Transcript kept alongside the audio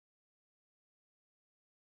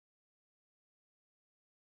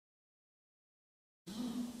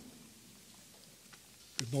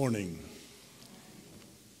Good morning.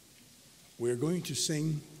 We're going to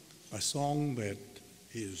sing a song that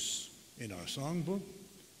is in our songbook,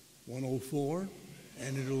 104,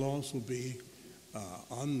 and it'll also be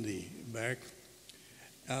on the back.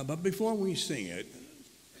 But before we sing it,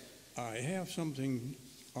 I have something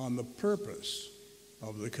on the purpose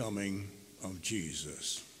of the coming of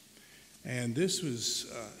Jesus. And this was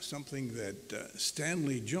something that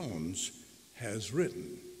Stanley Jones has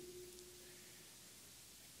written.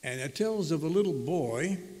 And it tells of a little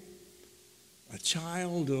boy, a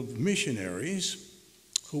child of missionaries,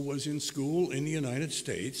 who was in school in the United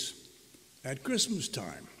States at Christmas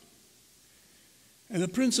time. And the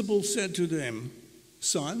principal said to them,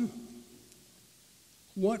 "Son,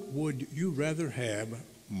 what would you rather have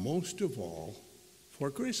most of all for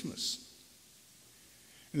Christmas?"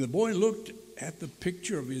 And the boy looked at the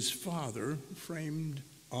picture of his father framed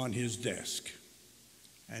on his desk,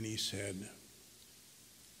 and he said,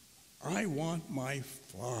 "I want my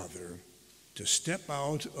father to step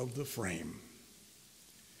out of the frame."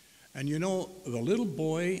 And you know, the little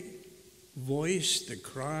boy voiced the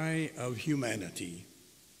cry of humanity.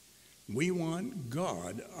 We want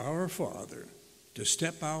God, our Father, to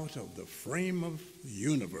step out of the frame of the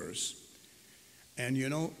universe. And you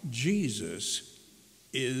know, Jesus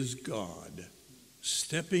is God,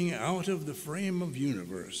 stepping out of the frame of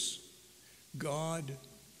universe. God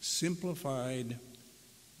simplified,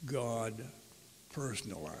 God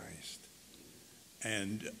personalized.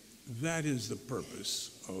 And that is the purpose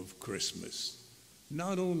of Christmas.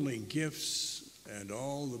 Not only gifts and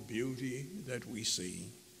all the beauty that we see,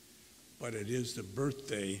 but it is the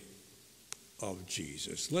birthday of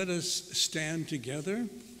Jesus. Let us stand together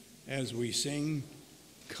as we sing,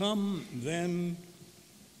 "Come then,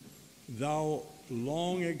 thou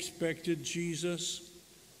long expected Jesus,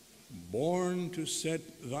 born to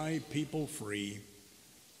set thy people free.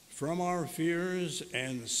 From our fears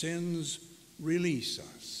and sins release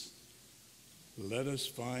us. Let us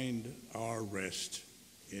find our rest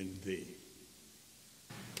in thee."